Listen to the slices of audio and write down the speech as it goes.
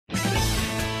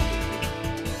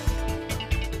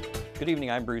Good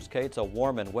evening, I'm Bruce Cates. A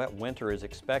warm and wet winter is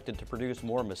expected to produce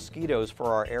more mosquitoes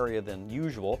for our area than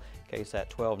usual. KSAT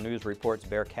 12 News reports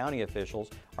Bexar County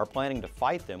officials are planning to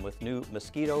fight them with new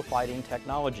mosquito fighting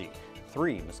technology.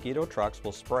 3 mosquito trucks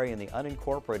will spray in the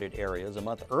unincorporated areas a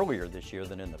month earlier this year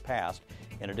than in the past.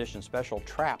 In addition, special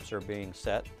traps are being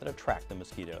set that attract the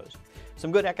mosquitoes.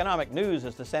 Some good economic news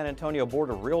as the San Antonio Board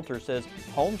of Realtors says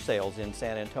home sales in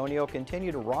San Antonio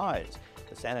continue to rise.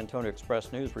 The San Antonio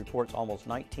Express News reports almost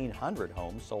 1,900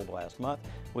 homes sold last month,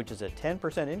 which is a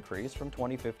 10% increase from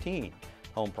 2015.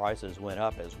 Home prices went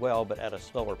up as well, but at a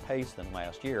slower pace than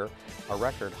last year. A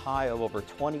record high of over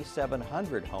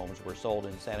 2,700 homes were sold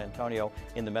in San Antonio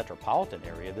in the metropolitan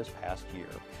area this past year.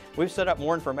 We've set up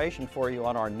more information for you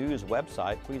on our news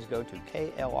website. Please go to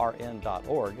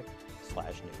klrn.org/news.